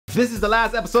This is the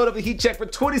last episode of the Heat Check for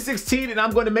 2016, and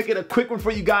I'm going to make it a quick one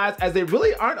for you guys as there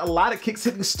really aren't a lot of kicks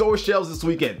hitting store shelves this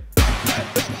weekend.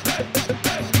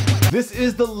 This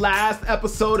is the last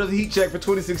episode of the Heat Check for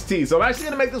 2016. So I'm actually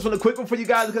gonna make this one a quick one for you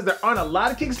guys because there aren't a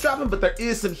lot of kicks dropping, but there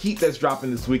is some heat that's dropping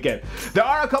this weekend. There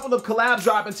are a couple of collabs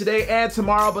dropping today and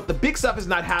tomorrow, but the big stuff is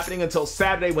not happening until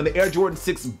Saturday when the Air Jordan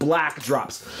 6 Black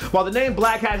drops. While the name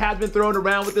Black Hat has been thrown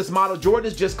around with this model, Jordan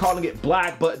is just calling it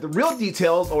black, but the real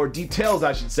details, or details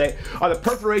I should say, are the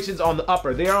perforations on the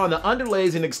upper. They are on the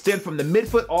underlays and extend from the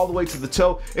midfoot all the way to the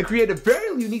toe and create a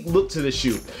very unique look to the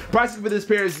shoe. Pricing for this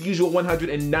pair is the usual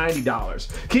 $190.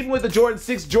 Keeping with the Jordan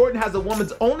 6, Jordan has a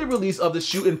woman's only release of the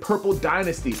shoe in Purple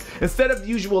Dynasty. Instead of the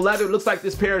usual leather, it looks like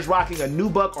this pair is rocking a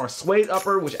nubuck or suede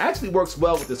upper, which actually works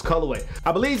well with this colorway.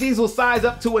 I believe these will size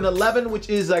up to an 11, which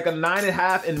is like a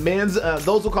 9.5 in men's.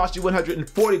 Those will cost you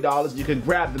 $140. You can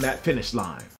grab them at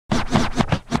Finishline.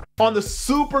 On the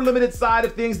super limited side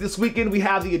of things this weekend, we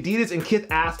have the Adidas and KITH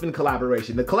Aspen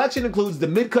collaboration. The collection includes the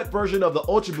mid-cut version of the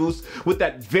UltraBoost with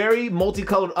that very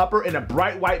multicolored upper and a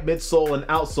bright white midsole and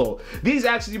outsole. These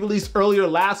actually released earlier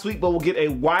last week, but will get a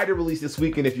wider release this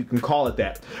weekend if you can call it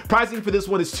that. Pricing for this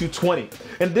one is $220.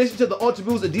 In addition to the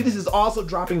UltraBoost, Adidas is also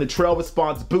dropping the Trail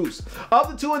Response Boost.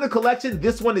 Of the two in the collection,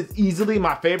 this one is easily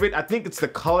my favorite. I think it's the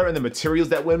color and the materials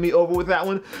that win me over with that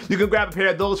one. You can grab a pair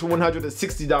of those for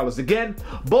 $160. Again,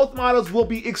 both models will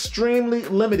be extremely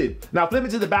limited. Now, flipping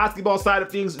to the basketball side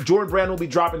of things, Jordan Brand will be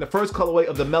dropping the first colorway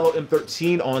of the Melo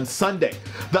M13 on Sunday.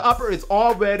 The upper is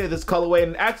all red in this colorway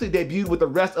and actually debuted with the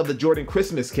rest of the Jordan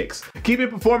Christmas kicks. Keeping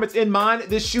performance in mind,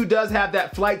 this shoe does have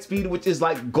that flight speed, which is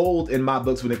like gold in my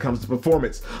books when it comes to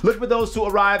performance. Look for those to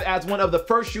arrive as one of the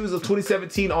first shoes of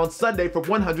 2017 on Sunday for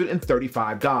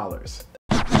 $135.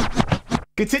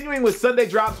 Continuing with Sunday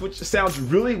drops, which sounds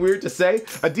really weird to say,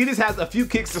 Adidas has a few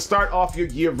kicks to start off your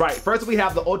year right. First, we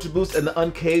have the UltraBoost and the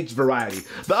Uncaged variety.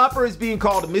 The upper is being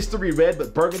called mystery red,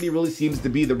 but burgundy really seems to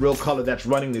be the real color that's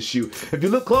running the shoe. If you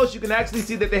look close, you can actually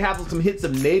see that they have some hits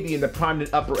of navy in the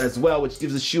prominent upper as well, which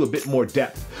gives the shoe a bit more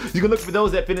depth. You can look for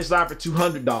those at Finishline for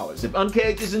 $200. If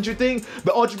Uncaged isn't your thing,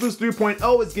 the UltraBoost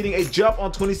 3.0 is getting a jump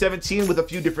on 2017 with a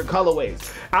few different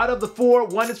colorways. Out of the 4,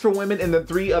 1 is for women and the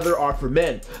 3 other are for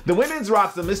men. The women's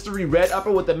rocks a mystery red upper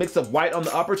with a mix of white on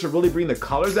the upper to really bring the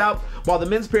colors out, while the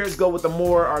men's pairs go with the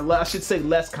more, or I should say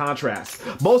less contrast.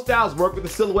 Both styles work with the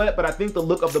silhouette, but I think the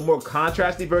look of the more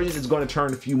contrasty version is going to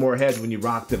turn a few more heads when you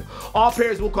rock them. All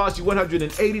pairs will cost you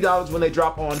 $180 when they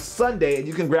drop on Sunday, and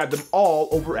you can grab them all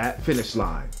over at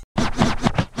Finishline.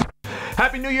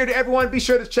 Happy New Year to everyone. Be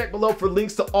sure to check below for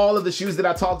links to all of the shoes that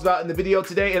I talked about in the video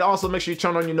today, and also make sure you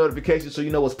turn on your notifications so you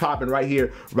know what's popping right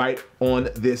here, right on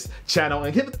this channel.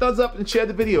 And hit the thumbs up and share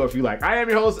the video if you like. I am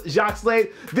your host, Jacques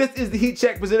Slade. This is the Heat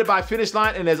Check presented by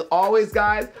Finishline, and as always,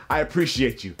 guys, I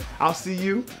appreciate you. I'll see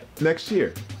you next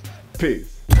year.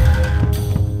 Peace.